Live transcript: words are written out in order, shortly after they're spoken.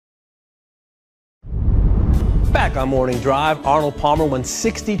Back on Morning Drive, Arnold Palmer won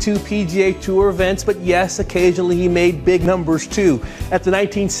 62 PGA Tour events, but yes, occasionally he made big numbers too. At the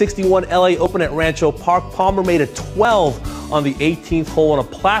 1961 LA Open at Rancho Park, Palmer made a 12 on the 18th hole, and a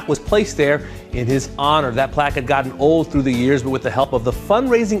plaque was placed there in his honor. That plaque had gotten old through the years, but with the help of the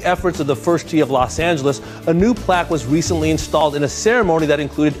fundraising efforts of the First Tee of Los Angeles, a new plaque was recently installed in a ceremony that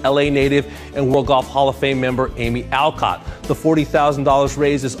included LA native and World Golf Hall of Fame member Amy Alcott. The $40,000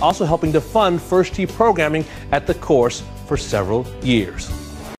 raised is also helping to fund First Tee programming at the course for several years.